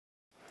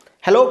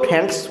Hello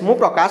friends मु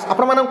प्रकाश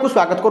आपको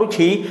स्वागत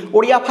करुच्ची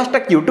ओडिया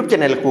फास्टैग यूट्यूब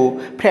चैनल को।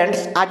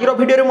 फ्रेंड्स आज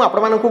भिडियो में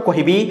आपको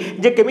कहबी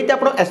जे केमिति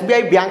आप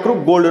एसबीआई बैंक रु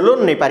गोल्ड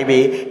लोन नहीं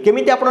पारे,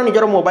 केमिति आप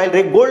निजर मोबाइल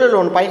रे गोल्ड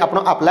लोन पाई आप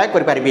अप्लाई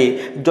करेंगे।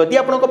 जदि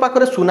आपन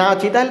पाखे सुना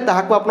अच्छी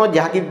ताकि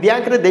जहाँकि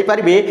बैंक रे दे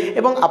पारे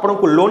एवं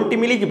आपको लोन टी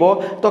मिल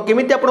जाव तो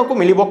केमिति आपको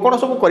मिल कौन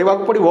सब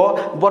करने पड़ो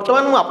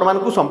बर्तमान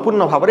मुझे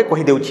संपूर्ण भाव में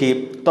कहीदे।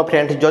 तो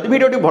फ्रेंड्स जदि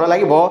भिडियो भल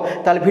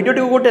लगे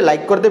भिडियो गोटे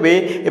लाइक करदे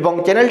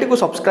और चैनल टी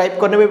सब्सक्राइब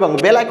करने और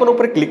बेल आइकन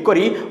उपर क्लिक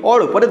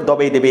ऑल ऊपर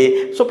दबाई देबे।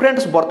 सो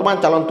फ्रेंड्स वर्तमान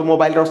चलतु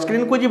मोबाइल रो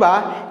स्क्रीन को जीवा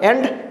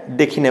एंड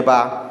देखि नेबा।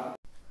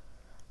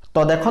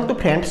 तो देखंतु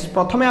फ्रेंड्स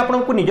प्रथमे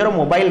आपको निजर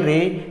मोबाइल रे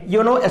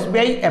योनो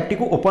एसबीआई ऐप टी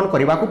को ओपन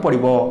करने को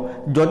पड़ो।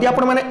 जदि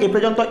आपण माने ए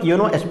पर्यंत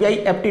YONO SBI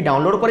app T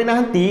download करि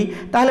नाहंती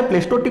ताहले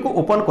प्ले स्टोर टी को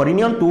ओपन करि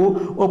नियंतु।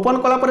 ओपन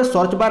कला पर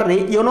सर्च बार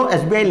रे योनो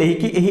एसबीआई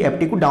लेहिकी एही ऐप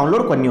टी को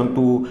डाउनलोड करि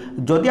नियंतु।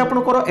 जदि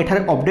आपनकर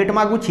एठारे अपडेट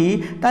मागुछि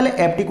ताहले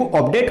ऐप टी को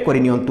अपडेट करि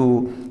नियंतु।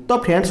 तो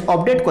फ्रेंड्स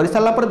अपडेट कर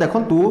सारा पर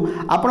देखंतु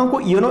आपनको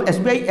योनो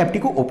एसबीआई ऐप टी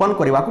को ओपन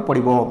करने को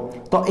पड़ो।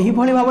 तो यही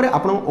भाई भाव में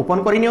आप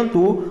ओपन कर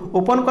नियंतु।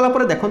 ओपन कला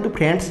पर देखंतु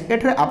फ्रेंड्स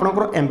एठारे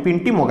आपनकर एमपिन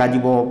टी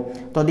मगाजिबो।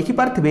 तो देखि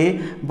पारथिबे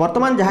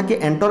वर्तमान जहाँ कि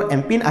एंटर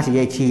एमपिन आसी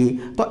जाइछि।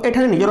 तो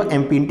एठारे निजर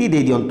एमपिन टी दे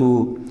दियंतु।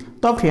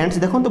 तो फ्रेंड्स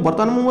देखो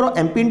बर्तमान मोर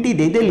एमपिन टी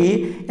देदेली।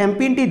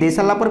 एमपिन टी दे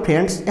सारा पर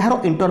फ्रेंड्स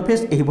यार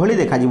इंटरफेस यही भाई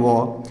देखा।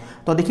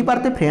 तो देखी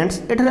पारते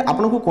फ्रेंड्स एठारे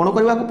आपको कौन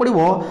करने को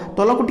पड़ो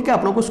तलक टिके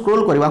आपको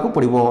स्क्रोल करने को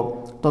पड़ो।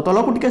 तो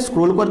तलक टिके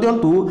स्क्रोल कर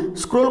दिंतु।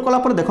 स्क्रोल कला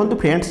पर देखो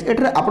फ्रेंड्स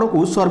एठारे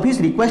आपको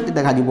सर्विस रिक्वेस्ट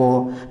देखा।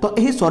 तो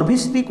यही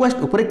सर्विस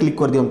रिक्वेस्ट ऊपर क्लिक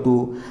कर दिंतु।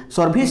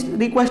 सर्विस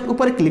रिक्वेस्ट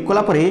ऊपर क्लिक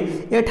कला पर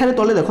एठारे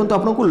तले देखो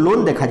आपको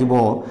लोन देखा।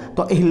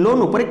 तो यही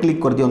लोन ऊपर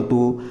क्लिक कर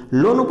दिंतु।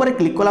 लोन ऊपर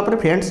क्लिक कला पर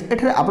फ्रेंड्स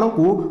एठारे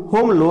आपको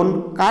home loan,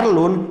 car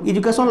loan,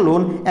 education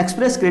loan,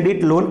 express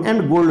credit loan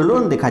and gold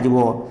loan देखा।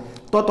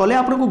 तो तले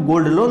आपको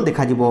गोल्ड लोन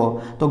देखा।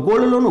 तो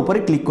गोल्ड लोन ऊपर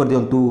क्लिक कर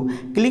दिंतु।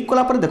 क्लिक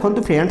कला पर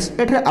देखंतु फ्रेंड्स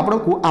एठारे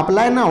आपको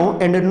अप्लाई नाउ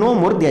एंड नो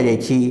मोर दिया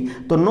जायछि।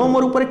 तो नो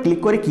मोर ऊपर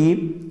क्लिक करके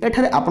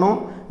एठारे आपण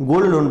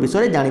गोल्ड लोन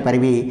विषय जानि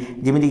पारिबे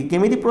जेमिति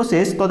केमिति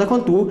प्रोसेस। तो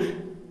देखंतु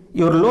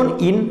योर लोन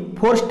इन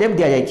 4 स्टेप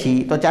दिया जायछि।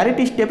 तो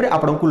 4टी स्टेप रे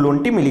आपको लोन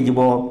टी मिल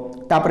जिवो।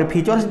 तापर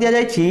फीचर्स दिया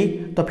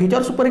जायछि। तो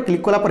फीचर्स ऊपर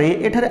क्लिक कला पर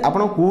एठारे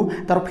आपको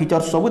तार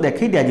फीचर्स सब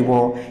देखै दिया जिवो।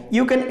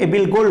 You can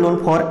AVL gold loan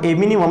for a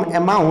minimum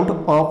amount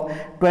of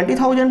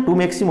 20,000 to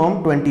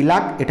maximum 20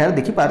 lakh एठारे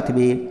देखि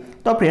पारथिबे।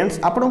 तो फ्रेंड्स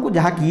आपको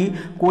जहाँ कि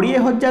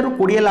 20,000 रु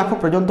 20 लाख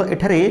पर्यंत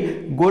एठारे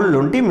गोल्ड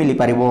लोन टी मिल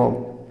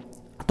पारिबो।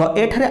 तो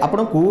एठारे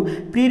आपको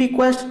प्री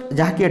रिक्वेस्ट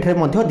जहाँ कि एठारे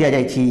मध्य दिया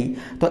जायछि।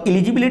 तो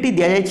एलिजिबिलिटी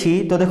दिया जायछि।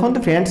 तो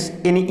देखंतु friends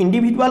any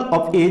individual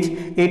of as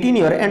 18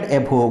 year and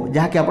above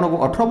जहाँ कि आपको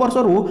 18 वर्ष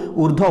रु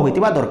ऊर्ध्व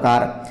होइतिबा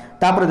दरकार।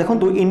 तापर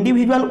देखंतु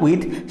individual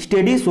with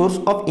steady source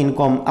of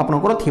income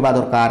आपनकर थिबा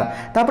दरकार।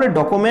 तापर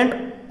डॉक्यूमेंट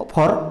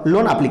फॉर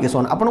लोन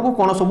एप्लिकेशन आपको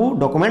कौन सब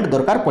डॉक्यूमेंट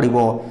दरकार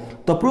पड़ो।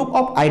 तो प्रूफ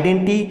ऑफ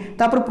आइडेंटिटी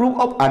तापर proof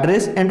of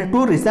address and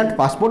 2 recent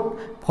passport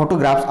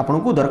photographs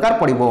आपको दरकार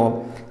पड़ो।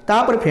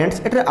 तापर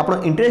फ्रेंड्स एठारे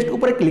आप इंटरेस्ट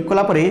ऊपर क्लिक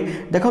कला पर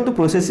देखंतु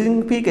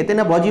प्रोसेसिंग फी केते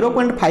ना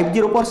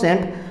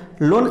 0.50%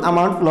 loan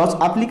amount plus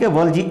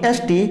applicable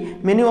GST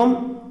minimum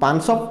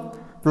 500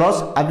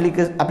 plus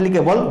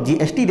applicable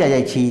GST दिया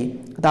जायछि।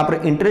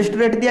 तापर इंटरेस्ट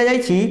रेट दिया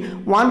जायछि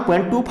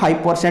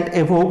 1.25%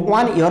 एबोव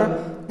 1 ईयर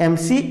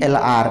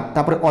MCLR।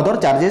 तापर अदर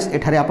चार्जेस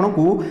एठारे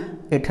आपको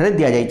एठारे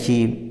दिया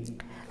जायछि।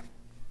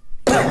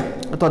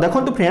 तो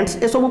देखंतु फ्रेंड्स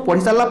ए सब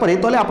पढ़ी सारा पर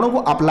तले आपको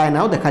अप्लाई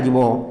नाउ देखा।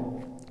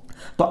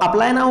 तो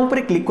अप्लाई नाउ ऊपर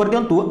क्लिक कर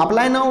दिंतु।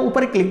 अप्लाई नाउ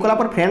ऊपर क्लिक कला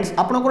पर फ्रेंड्स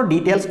आपनकर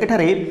डिटेल्स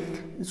एठारे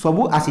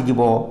सब आसी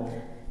जिवो।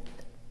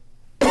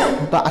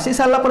 तो आसी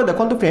सारा पर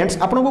देखंतु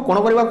फ्रेंड्स आपको कौन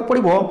करने को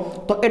पड़ो।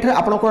 तो एठारे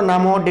आपनकर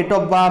नाम, date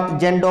of birth,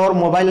 gender,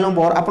 mobile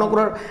number,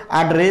 आपनकर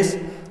एड्रेस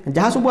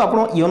जहाँ सब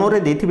आप योनो रे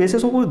देथिबे से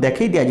सब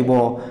देखै दिया जिवो।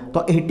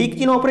 तो एही टिक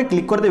चिन्ह ऊपर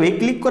क्लिक कर देबे।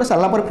 क्लिक कर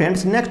सारा पर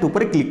फ्रेंड्स नेक्स्ट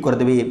ऊपर क्लिक कर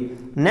देबे।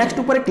 नेक्स्ट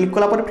ऊपर क्लिक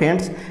कला पर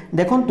फ्रेंड्स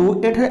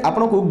देखंतु एठारे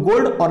आपको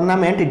गोल्ड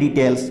ऑर्नामेंट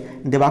डिटेल्स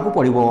देबाकू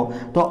पड़ो।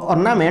 तो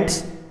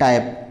ऑर्नामेंट्स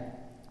टाइप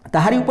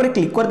ताहारी ऊपर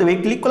क्लिक कर देबे।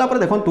 क्लिक कला पर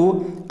देखंतु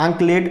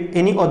आंकलेट,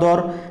 any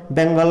other,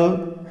 Bengal,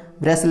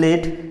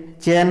 bracelet,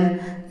 chain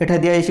एठा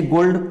दिया जायछि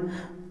गोल्ड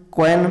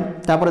कॉइन।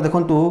 तापर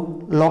देखंतु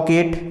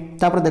लॉकेट,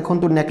 तापर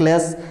देखंतु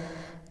नेकलेस,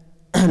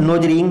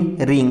 नोज रिंग,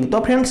 रिंग। तो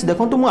फ्रेंड्स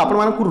देखंतु मु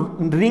आपको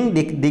रिंग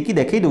देखि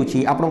देखै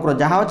दउछि। आपनकर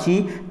जहाँ अछि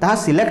ताहा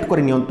सिलेक्ट कर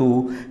नियंतु।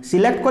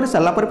 सिलेक्ट कर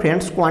सारा पर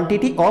friends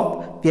quantity of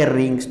pair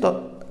rings. तो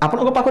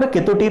आपनकर पाखरे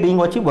केतोटी रिंग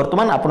अछि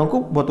वर्तमान आपनको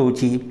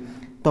बतौछि।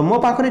 तो मो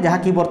पाखरे जहाँ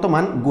कि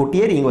वर्तमान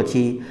गोटिए रिंग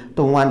अछि।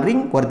 तो 1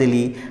 रिंग कर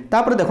देली।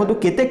 तापर देखंतु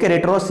केते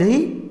कैरेटर सही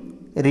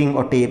रिंग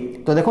अटे।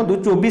 तो देखो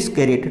 24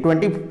 कैरेट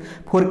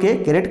 24 के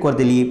कैरेट कर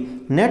देली।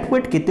 नेट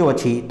वेट केते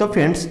अछि। तो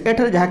फ्रेंड्स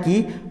एठारे जहाँ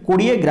कि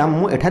 20 ग्राम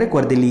मु एठारे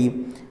कर देली।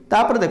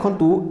 तापर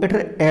देखंतु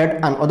एठारे ऐड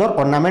एंड अदर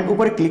ऑर्नामेंट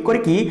ऊपर क्लिक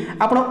करके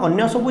आपण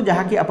अन्य सब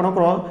जहाँ कि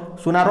आपनकर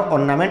सुनार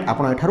ऑर्नामेंट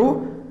आपण एठारु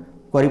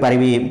करि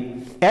पारिबे,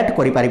 ऐड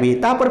करि पारिबे।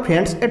 तापर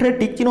फ्रेंड्स एठारे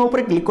टिक चिन्ह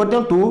ऊपर क्लिक कर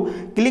दियंतु।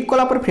 क्लिक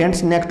कला पर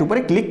फ्रेंड्स नेक्स्ट ऊपर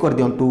क्लिक कर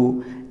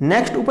दियंतु।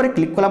 नेक्स्ट ऊपर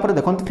क्लिक कला पर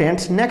देखंतु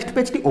friends next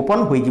page T open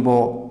होई जिवो।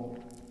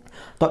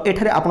 तो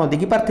एठारे आपण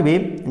देखि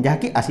पारथिबे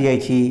जहाँकि आसी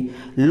जाइछि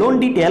लोन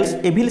डिटेल्स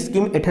एविल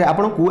स्कीम। एठारे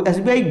आपनकु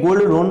SBI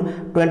gold loan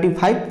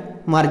 25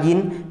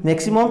 margin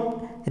maximum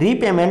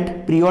repayment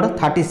period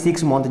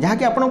 36 month,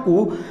 जहाँकि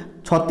आपनकु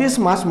 36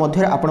 मास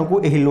मध्य आपनकु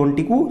एही लोन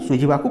टी को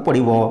सुझिबाकु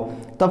पड़िबो।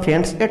 तो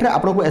फ्रेंड्स एठारे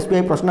आपनकु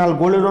SBI personal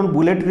gold loan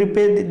bullet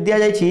repay दिया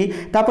जाइछि,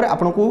 तापर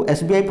आपनकु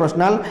SBI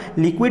personal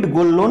liquid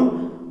gold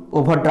loan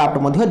overdraft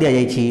मध्य दिया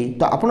जाइछि।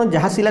 तो आपण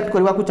जहाँ सिलेक्ट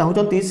करबा को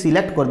चाहुचंती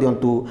सिलेक्ट कर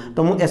दियंतु।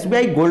 तो मु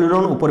एसबीआई गोल्ड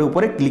लोन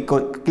ऊपर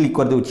क्लिक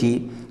कर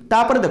देउछि।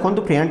 तापर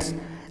देखंतु फ्रेंड्स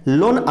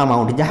लोन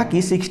अमाउंट जहाँ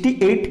कि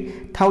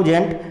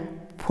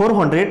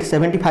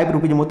 68,475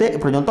 रुपीज मते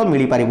पर्यंत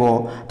मिल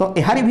पारिबो। तो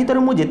एहारी भितर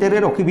मु जेते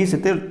रखिबी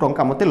सेते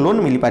टंका मते लोन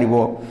मिल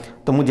पारिबो।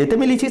 तो मु जेते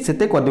मिलिछि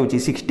सेते कर देउछि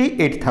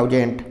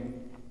 68,000।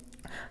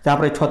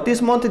 तापर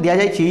 36 मंथ दिया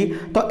जाइछि।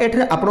 तो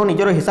एठरे आपण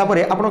निजर हिसाब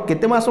रे आपण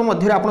केते मास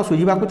मध्य आपण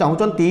सुझिबा को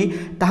चाहुचंती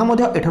ताहा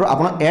मध्य एठरो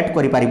आपण ऐड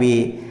करि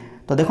पारिबे।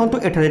 तो देखंतु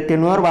एठरे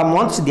टेन्योर बा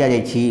मंथ्स दिया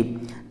जाइछि।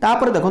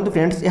 तापर देखंतु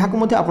फ्रेंड्स एहाको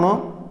मध्य आपण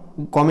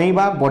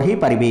कमेइबा बढ़ई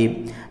पारिबे।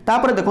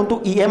 तापर देखंतु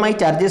ईएमआई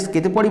चार्जेस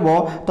केते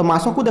पड़िबो। तो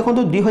मासकु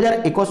देखंतु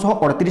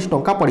 2138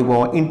 टंका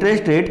पड़िबो।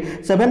 Interest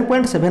rate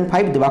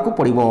 7.75 देबाकू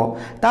पड़िबो।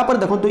 तापर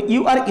देखंतु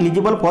you are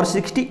eligible for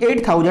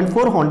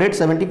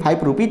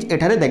 68,475 rupees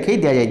एठारे देखै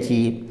दिया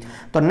जाइछि।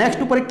 तो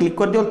नेक्स्ट ऊपर क्लिक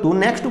कर दियंतु।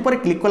 नेक्स्ट ऊपर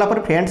क्लिक कला पर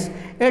फ्रेंड्स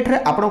एठरे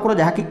आपनकर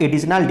जहाँ कि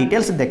एडिशनल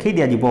डिटेल्स देखै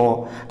दिया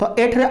जिवो। तो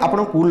एठरे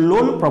आपनकु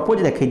लोन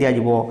प्रपोज देखै दिया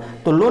जिवो।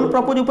 तो लोन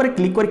प्रपोज ऊपर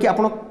क्लिक करके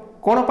आपण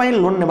कौन पाई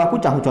लोन नेबाकू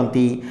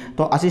चाहुचंती।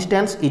 तो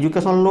असिस्टेंस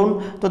एजुकेशन लोन।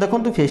 तो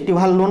देखंतु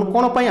फेस्टिवल लोन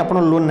कौन पाई आपण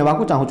लोन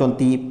नेबाकू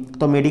चाहुचंती।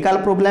 तो मेडिकल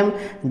प्रॉब्लम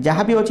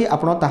जहाँ भी अछि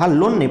आपण ताहा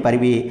लोन नै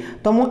पारिबे।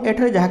 तो मु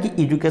एठरे जहाँ कि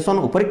एजुकेशन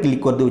ऊपर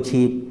क्लिक कर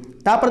देउछि।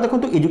 तापर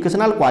देखंतु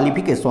एजुकेशनल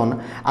क्वालिफिकेशन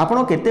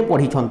आपण केते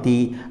पढ़ी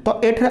छंती।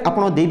 तो एठरे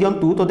आपण दे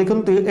दियंतु। तो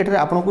देखंतु एठरे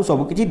आपनकु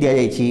सब किछि दिया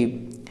जाइछि।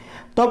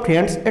 तो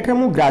फ्रेंड्स एठरे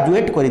मु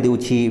ग्रेजुएट कर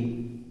देउछि।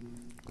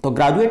 तो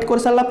ग्रेजुएट कर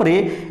सारा पर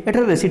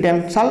एठरे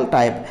रेसिडेंशियल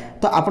टाइप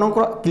तो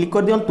आपनकर क्लिक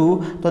कर दियंतु।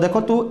 तो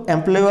देखंतु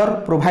employer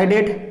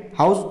provided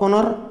house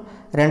owner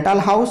rental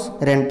house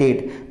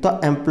rented. तो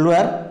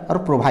एम्प्लॉयर और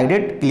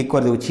प्रोवाइडेड क्लिक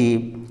कर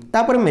देउछि।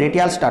 तापर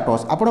मेरिटियल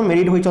स्टेटस आपण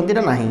मेरिड होइचंती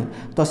ना नाही।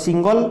 तो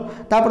सिंगल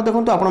तापर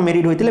देखंतु आपण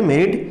मेरिड होइतिले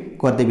मेरिड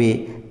कर देबे।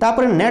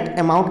 तापर net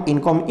amount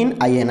income in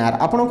INR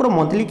आपनकर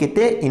मंथली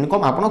केते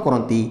इनकम आपण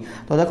करंती।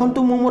 तो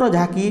देखंतु मु मोर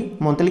जहाँ कि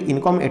मंथली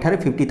इनकम एठारे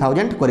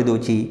 50,000 कर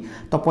देउछि।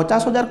 तो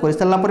 50,000 कर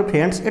सारा पर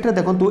फ्रेंड्स एठारे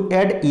देखंतु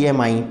ऐड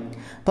ईएमआई।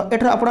 तो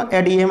एठारे आपण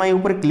ऐड ईएमआई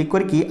ऊपर क्लिक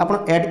करके आपण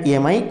ऐड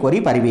ईएमआई करि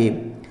पारिबे।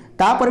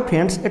 तापर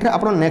फ्रेंड्स एठारे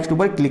आपण नेक्स्ट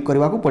ऊपर क्लिक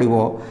करबा को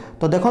पड़िबो।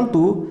 तो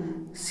देखंतु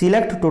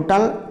सिलेक्ट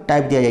टोटल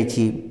टाइप दिया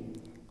जाइछि।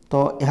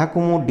 तो यहाँ को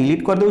मु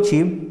डिलीट कर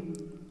देउछि।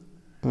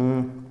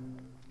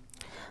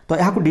 तो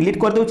यहाँ को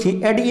डिलीट कर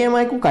देउछि। एड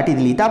ईएमआई को काटी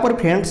दिली। तापर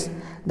फ्रेंड्स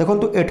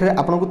देखंतु एठरे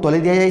आपन को तले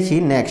दिया जाइछि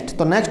नेक्स्ट।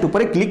 तो नेक्स्ट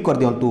ऊपर क्लिक कर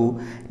दियंतु।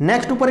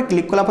 नेक्स्ट ऊपर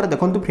क्लिक कला पर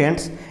देखंतु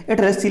फ्रेंड्स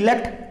एठरे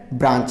सिलेक्ट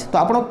ब्रांच। तो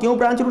आपण क्यों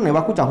ब्रांच रु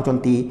नेबाकू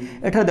चाहुचंती।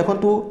 एठरे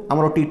देखंतु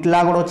हमरो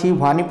टिटलागढ़ अछि,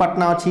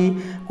 भवानीपाटना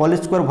अछि,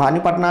 कॉलेज स्क्वायर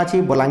भवानीपाटना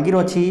अछि, बलांगीर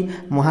अछि,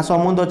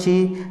 महासमुंद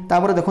अछि।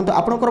 तापर देखंतु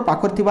आपनकर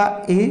पाखर थिबा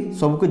एही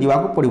सब को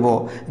जिवाकू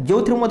पड़िबो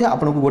जोथि मध्ये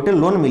आपन को गोटे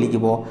लोन मिली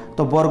जिवो।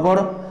 तो बरगढ़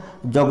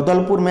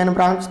जगदलपुर मेन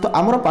ब्रांच। तो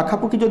आमर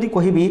पाखापाखि जदि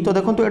कहबी तो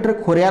देखंतु एठरे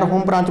खोरियार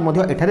होम ब्रांच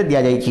मध्ये एठारे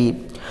दिया जाइछि।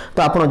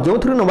 तो आपण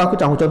जोथि नेबाकू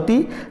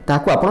चाहुचंती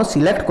ताको आपण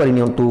सिलेक्ट करि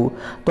नियंतु।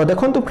 तो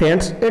देखंतु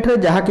फ्रेंड्स एठरे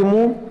जहाँ कि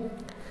मु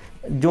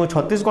जो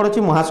छत्तीसगढ़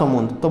अच्छी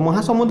महासमुंद। तो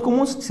महासमुंद को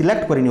मुझे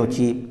सिलेक्ट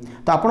करनी।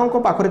 तो आपण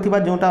पाखरे थिबा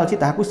जोटा अच्छी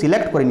ताकू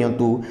सिलेक्ट कर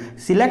नियंतु।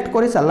 सिलेक्ट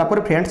कर सारा पर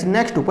फ्रेंड्स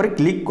नेक्स्ट ऊपर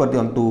क्लिक कर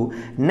दियंतु।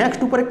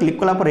 नेक्स्ट ऊपर क्लिक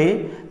कला पर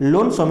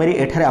लोन समरी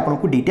एठारे आपन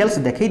को डिटेल्स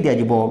देखै दिया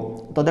जिवो।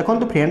 तो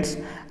देखंतु फ्रेंड्स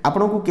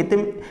आपन को केते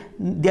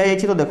दिया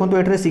जायछि। तो देखंतु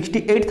एठारे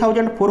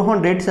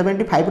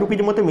 68,475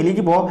 रुपीज मते मिली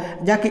जिवो,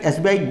 जहाँ कि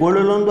एसबीआई गोल्ड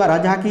लोन द्वारा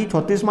जहाँ कि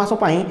 36 मास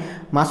पई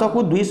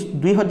मासकु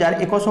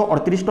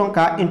 2138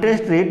 टंका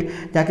इंटरेस्ट रेट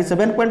जहाँ कि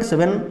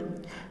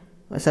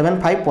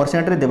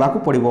 7.75% रे देबाकू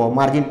पड़िबो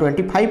मार्जिन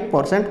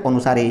 25%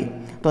 अनुसार।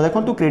 तो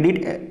देखंतु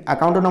क्रेडिट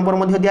अकाउंट नंबर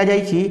मध्य दिया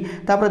जाइछि।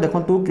 तापर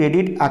देखंतु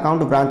क्रेडिट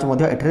अकाउंट ब्रांच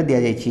मध्य एठरे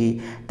दिया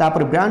जाइछि।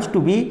 तापर ब्रांच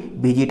टू बी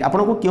विजिट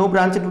आपन को क्यों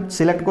ब्रांच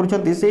सिलेक्ट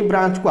करछंती से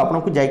ब्रांच को आपन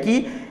को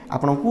जाइकी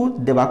आपन को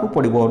देबाकू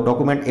पड़िबो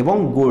डॉक्यूमेंट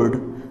एवं गोल्ड।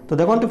 तो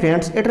देखंतु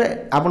फ्रेंड्स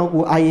एठरे आपन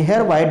को I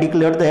hear bye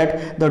declare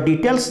that the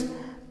details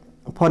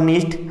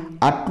furnished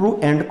are true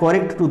and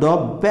correct to the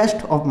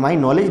best of my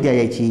knowledge दिया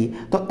जाइछि।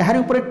 तो यार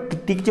ऊपर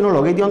टिक चिन्ह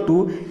लगे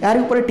दियंतु। यार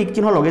ऊपर टिक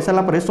चिन्ह लगे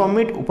सारा पर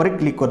सबमिट ऊपर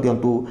क्लिक कर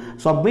दियंतु।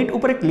 सबमिट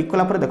ऊपर क्लिक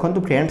कला पर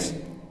देखंतु friends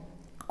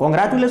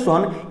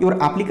congratulation your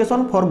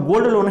application for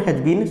gold loan has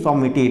been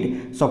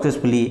submitted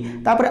successfully.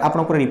 तापर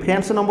आपनकर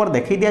रेफरेंस नंबर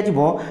देखै दिया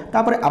जिवो।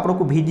 तापर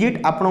आपनको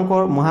विजिट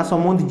आपनकर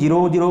Mahasamund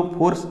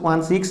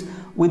 00416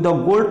 with the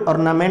gold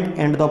ornament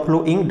and the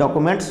flowing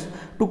documents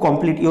to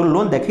complete your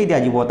loan देखै दिया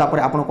जिवो। तापर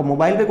आपनको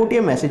मोबाइल रे गोटे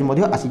मेसेज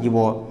मध्य आसी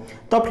जिवो।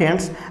 तो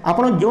फ्रेंड्स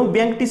आपण जो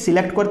बैंक टी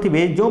सिलेक्ट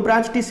करथिबे जो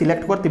ब्रांच टी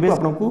सिलेक्ट करथिबे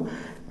आपनको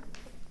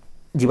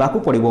जिवाकू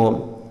पड़िबो।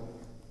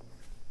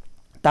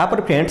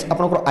 तापर फ्रेंड्स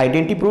आपनकर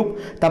आइडेंटिटी प्रूफ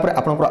तापर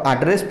आपनकर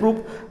एड्रेस प्रूफ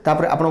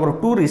तापर आपनकर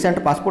 2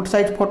 रिसेंट पासपोर्ट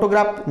साइज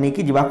फोटोग्राफ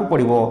नेकी जिवाकू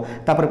पड़िबो।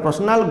 तापर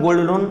पर्सनल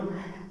गोल्ड लोन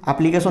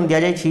एप्लिकेशन दि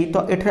जाइए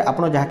तो ये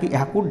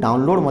आप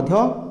डाउनलोड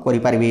करि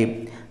पारिबे।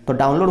 तो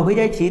डाउनलोड हो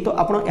जाइए तो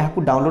आप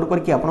डाउनलोड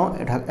करके आप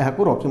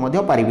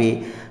रखी पारे।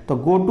 तो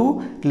गो टू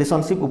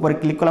रिलेशनशिप ऊपर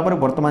क्लिक कलापर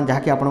बर्तमान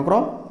जहाँकि आपंकर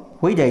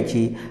हो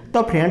जाइए।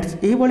 तो फ्रेंड्स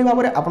यही भाव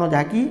में आप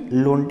जहाँकि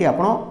लोन टी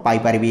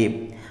पाइपारे।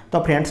 तो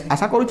फ्रेंड्स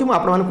आशा करुँच मुझे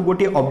आपको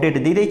गोटे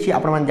अपडेट दे देछि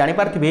आपण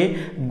जानीपारे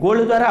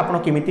गोल्ड द्वारा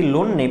आप केमी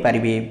लोन नहीं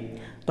पारे।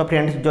 तो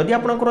फ्रेंड्स जदि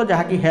आपंकर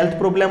जहाँकि हेल्थ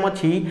प्रोब्लेम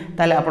अच्छी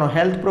ताले आप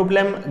हेल्थ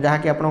प्रोब्लेम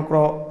जहाँकि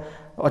आपंकर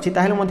अच्छी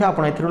ताहले मध्य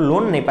आपण एथरो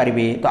लोन नहीं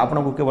पारिबे। तो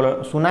आपको केवल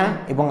सुना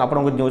एवं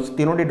आपको जो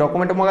 3टी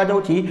डॉक्यूमेंट मगा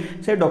जाउछि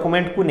से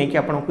डॉक्यूमेंट को लेकिन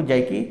आपको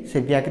जाइए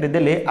से बैंक रे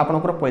देले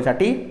आपनकर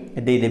पैसाटी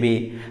देदेबे।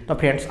 तो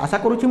फ्रेंड्स आशा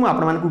करुँच मुझे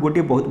आपको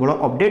गोटे बहुत बड़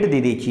अपडेट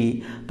दे देछि।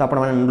 तो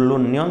आपण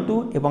लोन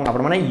नियंतु एवं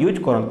आपण यूज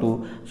करंतु।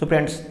 So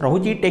friends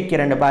रहुछि take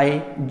care and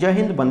bye. जय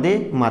हिंद,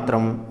 वंदे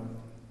मातरम।